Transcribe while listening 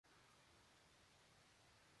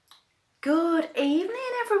Good evening,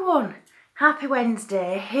 everyone. Happy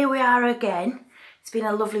Wednesday. Here we are again. It's been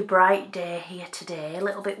a lovely bright day here today, a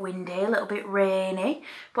little bit windy, a little bit rainy,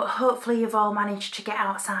 but hopefully you've all managed to get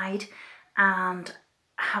outside and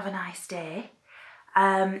have a nice day.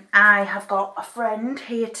 I have got a friend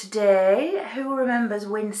here today who remembers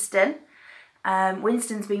Winston.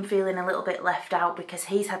 Winston's been feeling a little bit left out because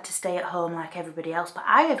he's had to stay at home like everybody else, but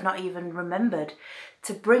I have not even remembered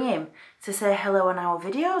to bring him to say hello on our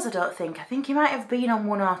videos, I don't think. I think he might have been on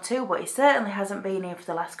one or two, but he certainly hasn't been here for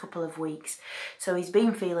the last couple of weeks. So he's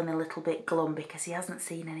been feeling a little bit glum because he hasn't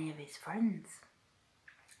seen any of his friends.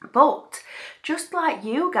 But just like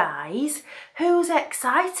you guys, who's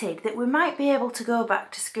excited that we might be able to go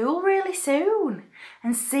back to school really soon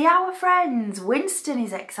and see our friends? Winston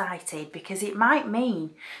is excited because it might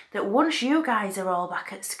mean that once you guys are all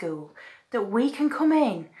back at school, that we can come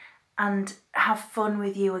in and have fun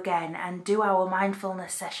with you again and do our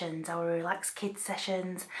mindfulness sessions, our relaxed kids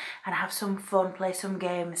sessions, and have some fun, play some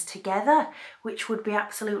games together, which would be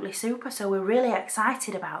absolutely super. So we're really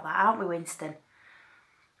excited about that, aren't we, Winston?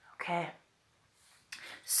 Okay,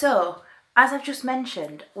 so as I've just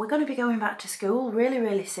mentioned, we're going to be going back to school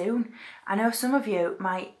really soon. I know some of you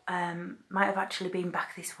might have actually been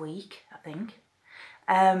back this week, I think.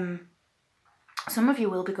 Some of you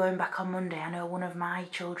will be going back on Monday. I know one of my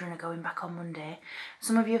children are going back on Monday.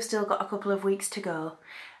 Some of you have still got a couple of weeks to go.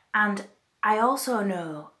 And I also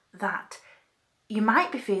know that you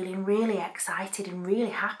might be feeling really excited and really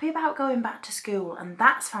happy about going back to school, and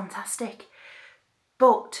that's fantastic.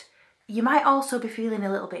 But you might also be feeling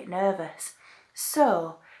a little bit nervous.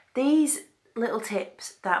 So these little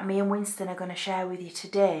tips that me and Winston are going to share with you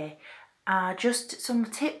today are just some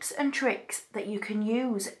tips and tricks that you can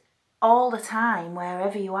use all the time,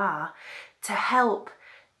 wherever you are, to help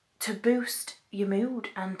to boost your mood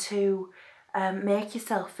and to make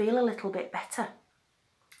yourself feel a little bit better.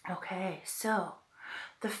 Okay, so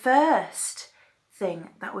the first thing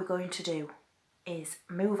that we're going to do is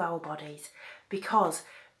move our bodies, because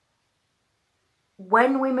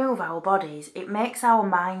when we move our bodies, it makes our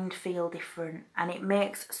mind feel different, and it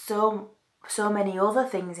makes so many other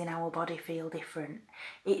things in our body feel different.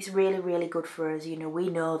 It's really good for us. You know, we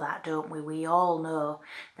know that, don't we? We all know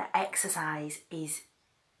that exercise is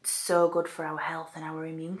so good for our health and our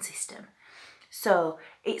immune system. So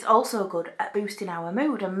it's also good at boosting our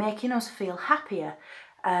mood and making us feel happier.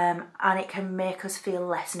 And it can make us feel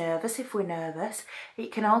less nervous if we're nervous.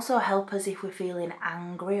 It can also help us if we're feeling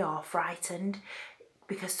angry or frightened,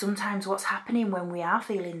 because sometimes what's happening when we are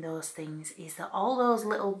feeling those things is that all those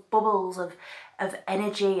little bubbles of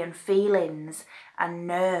energy and feelings and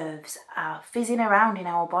nerves are fizzing around in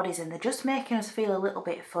our bodies, and they're just making us feel a little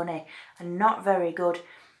bit funny and not very good.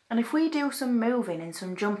 And if we do some moving and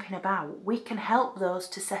some jumping about, we can help those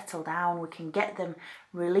to settle down. We can get them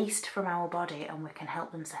released from our body and we can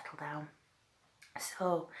help them settle down.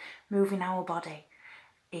 So moving our body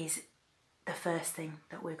is the first thing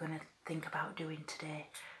that we're going to think about doing today.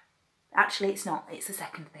 Actually, it's not. It's the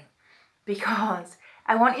second thing. Because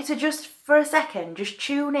I want you to just for a second, just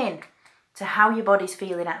tune in to how your body's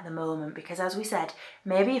feeling at the moment. Because as we said,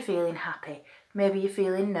 maybe you're feeling happy. Maybe you're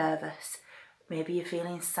feeling nervous. Maybe you're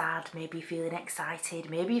feeling sad, maybe you're feeling excited,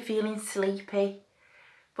 maybe you're feeling sleepy.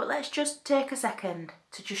 But let's just take a second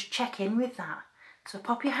to just check in with that. So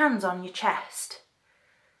pop your hands on your chest.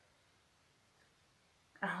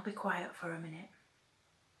 And I'll be quiet for a minute.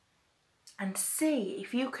 And see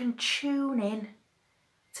if you can tune in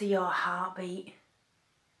to your heartbeat.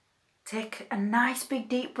 Take a nice big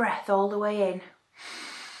deep breath all the way in.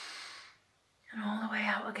 And all the way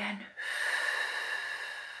out again.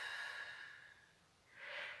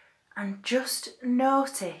 And just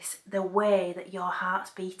notice the way that your heart's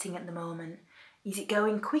beating at the moment. Is it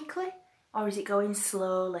going quickly or is it going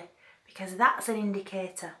slowly? Because that's an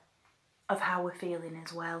indicator of how we're feeling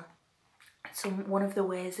as well. So one of the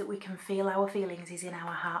ways that we can feel our feelings is in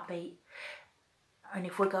our heartbeat. And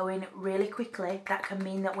if we're going really quickly, that can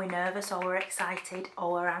mean that we're nervous or we're excited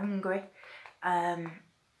or we're angry. And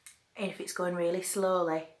if it's going really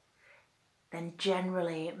slowly, then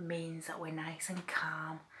generally it means that we're nice and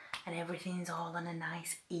calm and everything's all on a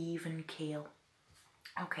nice even keel.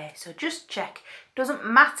 Okay, so just check. Doesn't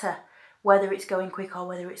matter whether it's going quick or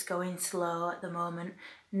whether it's going slow at the moment.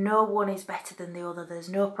 No one is better than the other. There's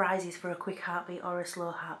no prizes for a quick heartbeat or a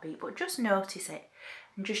slow heartbeat, but just notice it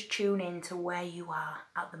and just tune in to where you are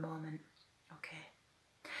at the moment. Okay,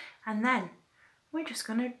 and then we're just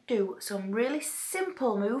going to do some really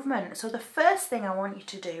simple movement. So the first thing I want you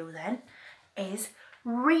to do then is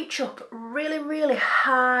reach up really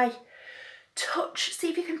high Touch, see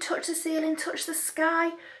if you can touch the ceiling, touch the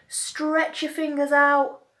sky. Stretch your fingers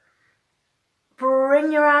out.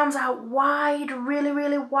 Bring your arms out wide, really,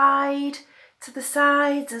 really wide to the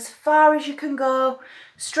sides, as far as you can go.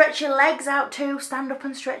 Stretch your legs out too. Stand up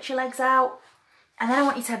and stretch your legs out. And then I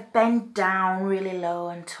want you to bend down really low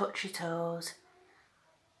and touch your toes.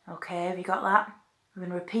 Okay, have you got that? We're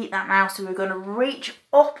going to repeat that now. So we're going to reach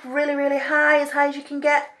up really, really high as you can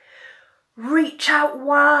get. Reach out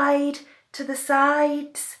wide to the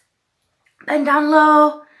sides. Bend down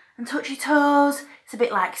low and touch your toes. It's a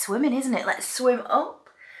bit like swimming, isn't it? Let's swim up,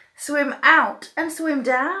 swim out and swim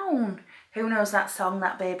down. Who knows that song,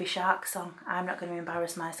 that Baby Shark song? I'm not going to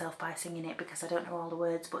embarrass myself by singing it because I don't know all the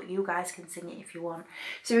words, but you guys can sing it if you want.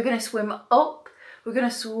 So we're going to swim up, we're going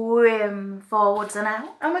to swim forwards and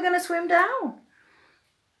out, and we're going to swim down.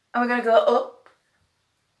 And we're going to go up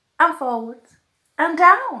and forwards and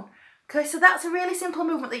down. Okay, so that's a really simple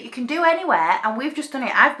movement that you can do anywhere, and we've just done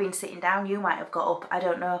it. I've been sitting down, you might have got up, I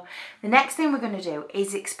don't know. The next thing we're going to do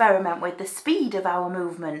is experiment with the speed of our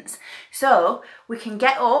movements. So we can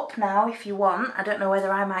get up now if you want. I don't know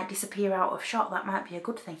whether I might disappear out of shot, that might be a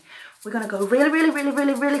good thing. We're going to go really, really, really,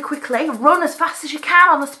 really, really quickly. Run as fast as you can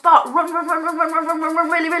on the spot. Run, run, run, run, run, run, run, run, run,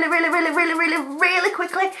 really, really, really, really, really, really, really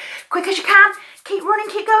quickly. Quick as you can. Keep running,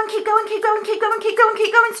 keep going, keep going, keep going, keep going, keep going,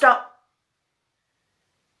 keep going. Stop.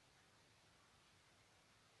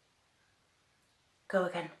 Go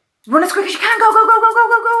again. Run as quick as you can. Go, go, go, go, go,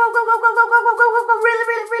 go, go, go, go, go, go, go, go, go, go, go, really,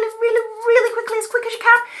 really, really, really, really quickly, as quick as you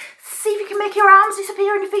can. See if you can make your arms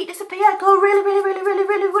disappear and your feet disappear. Go really, really, really, really,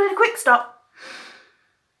 really, really quick. Stop.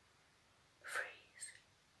 Freeze.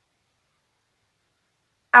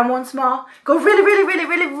 And once more. Go really, really, really,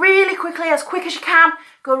 really, really quickly, as quick as you can.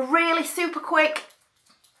 Go really super quick.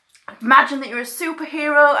 Imagine that you're a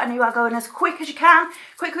superhero and you are going as quick as you can.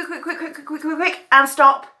 Quick, quick, quick, quick, quick, quick, quick, quick, quick, and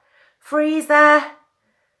stop. Freeze there.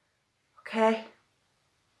 Okay,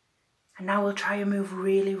 and now we'll try and move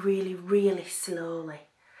really, really, really slowly.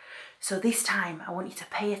 So this time I want you to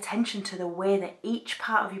pay attention to the way that each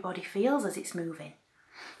part of your body feels as it's moving.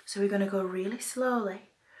 So we're going to go really slowly.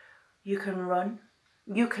 You can run,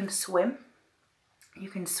 you can swim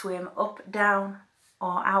up, down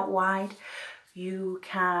or out wide. You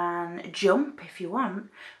can jump if you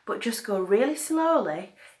want, but just go really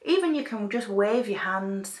slowly. Even you can just wave your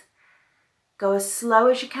hands. Go as slow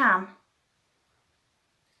as you can.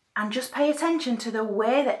 And just pay attention to the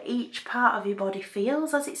way that each part of your body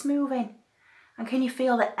feels as it's moving. And can you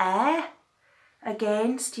feel the air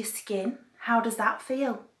against your skin? How does that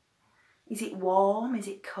feel? Is it warm? Is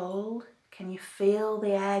it cold? Can you feel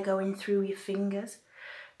the air going through your fingers?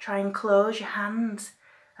 Try and close your hands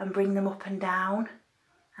and bring them up and down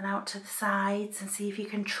and out to the sides and see if you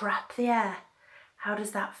can trap the air. How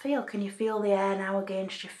does that feel? Can you feel the air now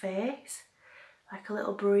against your face? Like a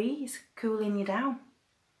little breeze cooling you down.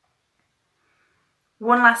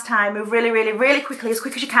 One last time, move really, really, really quickly, as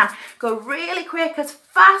quick as you can. Go really quick, as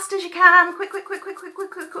fast as you can. Quick, quick, quick, quick, quick, quick,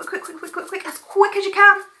 quick, quick, quick, quick, quick, quick, quick, as quick as you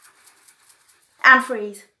can. And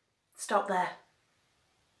freeze. Stop there.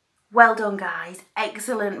 Well done, guys.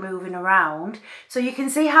 Excellent moving around. So you can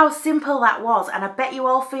see how simple that was, and I bet you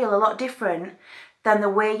all feel a lot different than the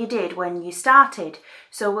way you did when you started.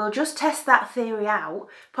 So we'll just test that theory out.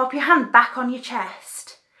 Pop your hand back on your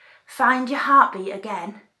chest. Find your heartbeat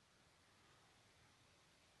again.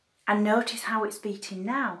 And notice how it's beating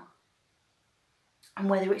now. And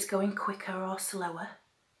whether it's going quicker or slower.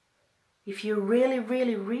 If you're really,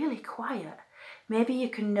 really, really quiet, maybe you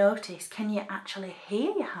can notice, can you actually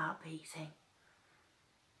hear your heart beating?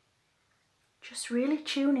 Just really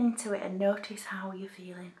tune into it and notice how you're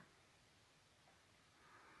feeling.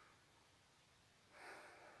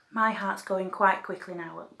 My heart's going quite quickly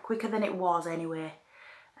now, quicker than it was anyway.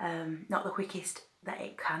 Not the quickest that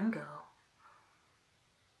it can go.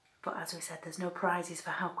 But as we said, there's no prizes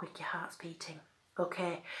for how quick your heart's beating.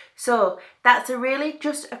 Okay, so that's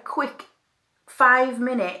just a quick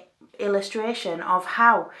 5-minute illustration of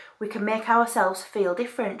how we can make ourselves feel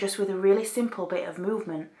different just with a really simple bit of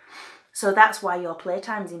movement. So that's why your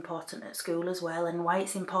playtime is important at school as well, and why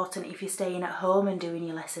it's important if you're staying at home and doing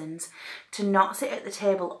your lessons to not sit at the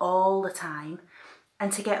table all the time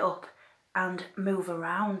and to get up and move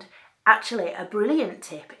around. Actually, a brilliant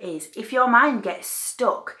tip is if your mind gets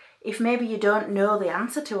stuck, if maybe you don't know the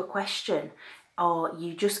answer to a question or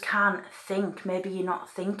you just can't think, maybe you're not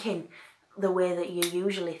thinking the way that you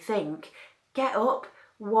usually think, get up,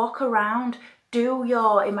 walk around, do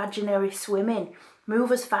your imaginary swimming,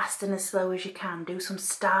 move as fast and as slow as you can, do some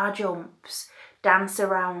star jumps, dance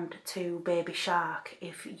around to Baby Shark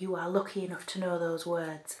if you are lucky enough to know those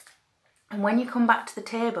words. And when you come back to the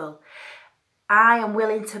table, I am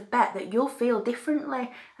willing to bet that you'll feel differently,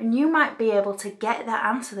 and you might be able to get that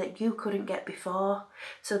answer that you couldn't get before.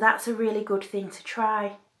 So that's a really good thing to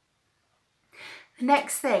try. The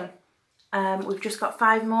next thing, we've just got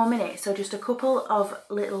 5 more minutes, so just a couple of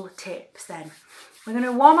little tips then. We're going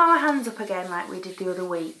to warm our hands up again like we did the other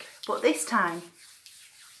week, but this time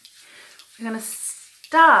we're going to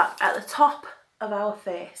start at the top of our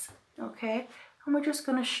face, okay? And we're just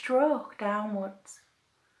going to stroke downwards.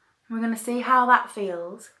 We're going to see how that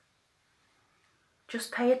feels.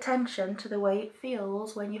 Just pay attention to the way it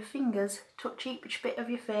feels when your fingers touch each bit of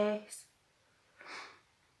your face.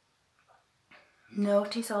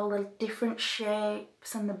 Notice all the different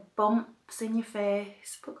shapes and the bumps in your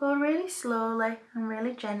face, but go really slowly and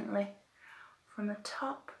really gently from the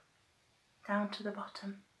top down to the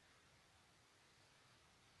bottom.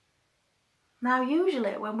 Now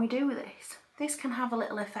usually when we do this, this can have a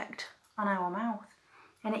little effect on our mouth,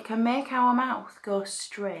 and it can make our mouth go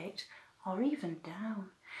straight or even down.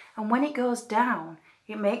 And when it goes down,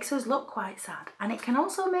 it makes us look quite sad, and it can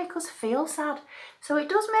also make us feel sad. So it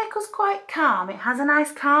does make us quite calm. It has a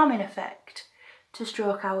nice calming effect to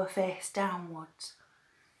stroke our face downwards.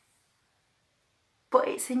 But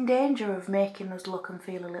it's in danger of making us look and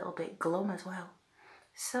feel a little bit glum as well.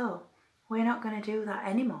 So we're not going to do that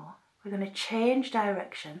anymore. We're going to change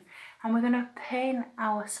direction, and we're going to paint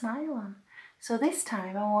our smile on. So this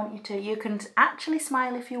time I want you can actually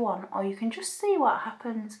smile if you want, or you can just see what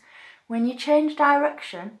happens when you change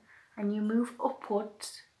direction and you move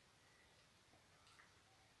upwards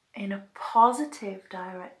in a positive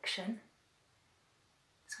direction.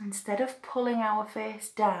 So instead of pulling our face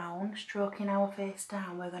down, stroking our face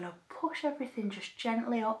down, we're going to push everything just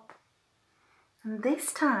gently up. And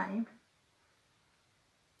this time,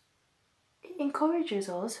 it encourages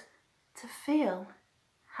us to feel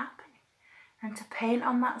happy and to paint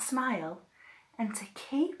on that smile and to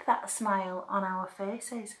keep that smile on our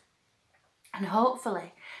faces. And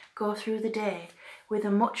hopefully go through the day with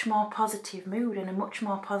a much more positive mood and a much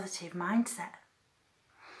more positive mindset.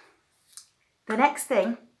 The next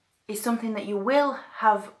thing is something that you will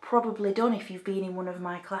have probably done if you've been in one of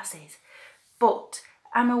my classes, but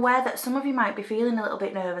I'm aware that some of you might be feeling a little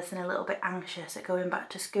bit nervous and a little bit anxious at going back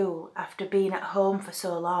to school after being at home for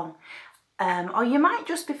so long. Or you might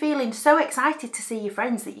just be feeling so excited to see your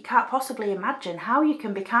friends that you can't possibly imagine how you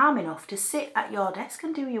can be calm enough to sit at your desk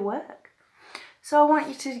and do your work. So I want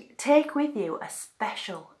you to take with you a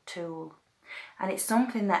special tool, and it's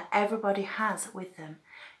something that everybody has with them.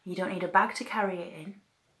 You don't need a bag to carry it in,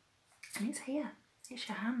 and it's here, it's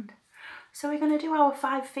your hand. So we're going to do our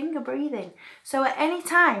 5-finger breathing. So at any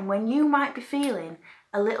time when you might be feeling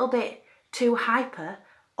a little bit too hyper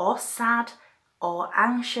or sad or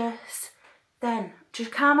anxious, then to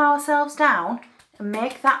calm ourselves down and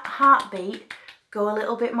make that heartbeat go a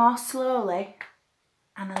little bit more slowly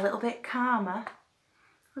and a little bit calmer,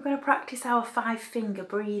 we're going to practice our 5-finger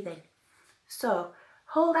breathing. So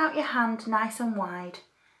hold out your hand nice and wide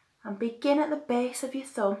and begin at the base of your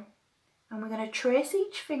thumb, and we're going to trace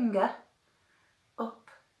each finger up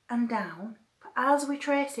and down. But as we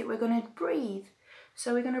trace it, we're going to breathe.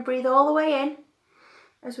 So we're going to breathe all the way in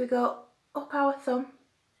as we go up our thumb,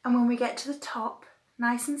 and when we get to the top,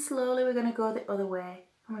 nice and slowly, we're going to go the other way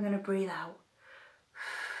and we're going to breathe out.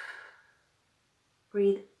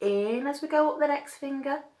 Breathe in as we go up the next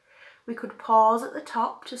finger. We could pause at the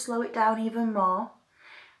top to slow it down even more.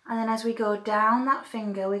 And then as we go down that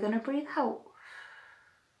finger, we're going to breathe out.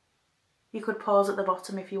 You could pause at the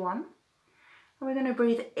bottom if you want. And we're going to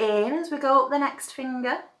breathe in as we go up the next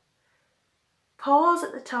finger. Pause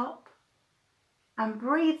at the top. And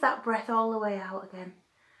breathe that breath all the way out again.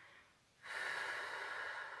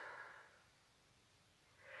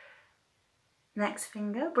 Next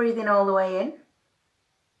finger, breathing all the way in.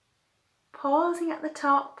 Pausing at the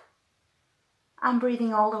top and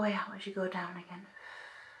breathing all the way out as you go down again.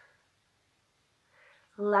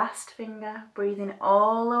 Last finger, breathing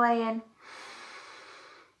all the way in.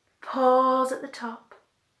 Pause at the top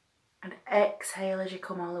and exhale as you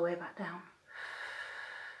come all the way back down.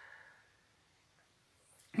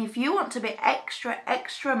 And if you want to be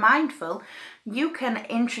extra mindful, you can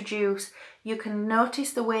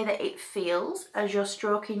notice the way that it feels as you're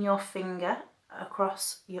stroking your finger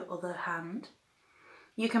across your other hand.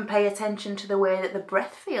 You can pay attention to the way that the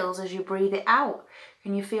breath feels as you breathe it out.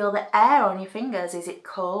 Can you feel the air on your fingers? Is it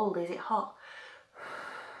cold? Is it hot?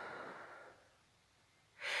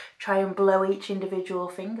 Try and blow each individual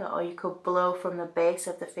finger, or you could blow from the base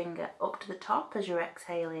of the finger up to the top as you're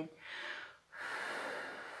exhaling.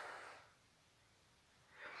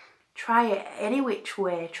 Try it any which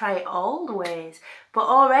way, try it all the ways. But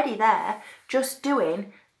already there, just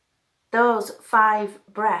doing those 5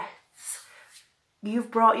 breaths, you've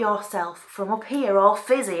brought yourself from up here all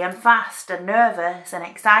fizzy and fast and nervous and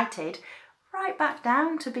excited right back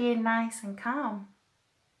down to being nice and calm.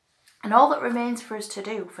 And all that remains for us to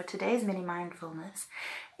do for today's mini mindfulness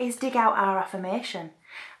is dig out our affirmation.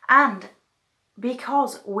 And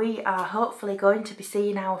because we are hopefully going to be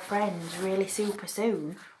seeing our friends really super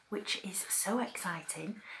soon, which is so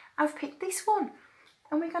exciting, I've picked this one.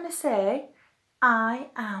 And we're going to say, I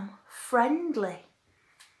am friendly.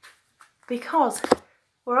 Because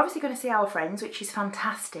we're obviously going to see our friends, which is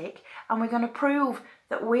fantastic. And we're going to prove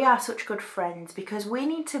that we are such good friends, because we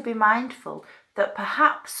need to be mindful that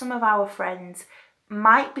perhaps some of our friends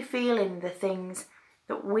might be feeling the things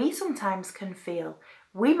that we sometimes can feel.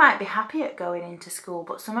 We might be happy at going into school,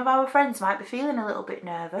 but some of our friends might be feeling a little bit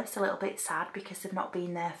nervous, a little bit sad because they've not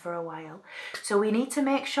been there for a while. So we need to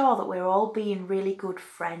make sure that we're all being really good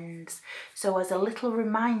friends. So as a little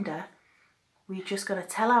reminder, we're just going to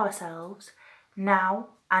tell ourselves now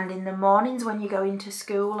and in the mornings when you go into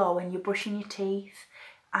school or when you're brushing your teeth,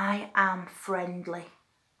 I am friendly.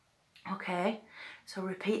 Okay, so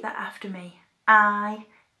repeat that after me. I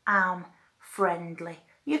am friendly.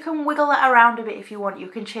 You can wiggle that around a bit if you want. You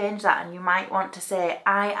can change that, and you might want to say,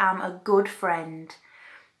 I am a good friend.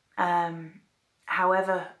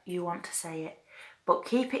 However you want to say it. But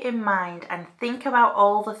keep it in mind and think about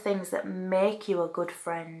all the things that make you a good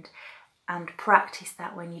friend, and practice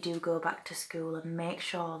that when you do go back to school, and make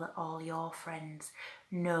sure that all your friends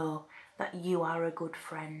know that you are a good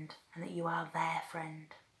friend and that you are their friend.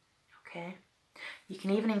 Okay? You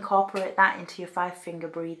can even incorporate that into your 5-finger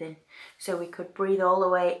breathing. So we could breathe all the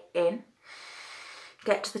way in,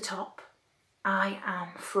 get to the top. I am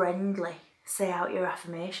friendly. Say out your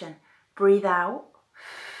affirmation. Breathe out.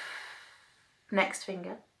 Next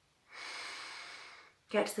finger.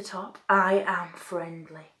 Get to the top. I am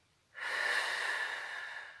friendly.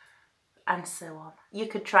 And so on. You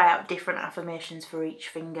could try out different affirmations for each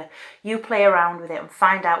finger. You play around with it and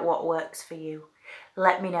find out what works for you.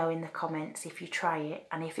 Let me know in the comments if you try it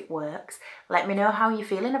and if it works. Let me know how you're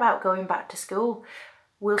feeling about going back to school.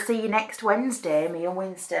 We'll see you next Wednesday, me and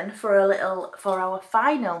Winston, for our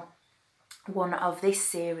final one of this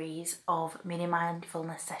series of mini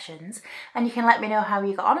mindfulness sessions. And you can let me know how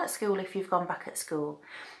you got on at school if you've gone back to school.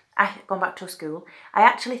 I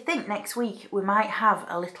actually think next week we might have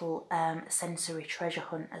a little sensory treasure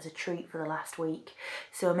hunt as a treat for the last week.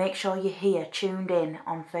 So make sure you're here, tuned in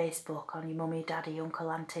on Facebook, on your mummy, daddy,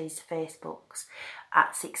 uncle, auntie's Facebooks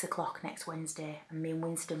at 6 o'clock next Wednesday. And me and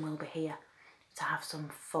Winston will be here to have some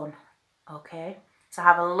fun, okay? So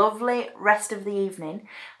have a lovely rest of the evening.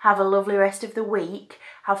 Have a lovely rest of the week.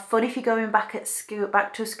 Have fun if you're going back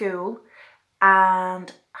to school.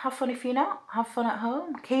 And have fun if you're not. Have fun at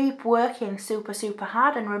home. Keep working super, super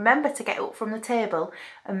hard. And remember to get up from the table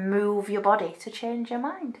and move your body to change your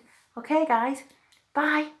mind. Okay, guys?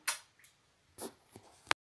 Bye.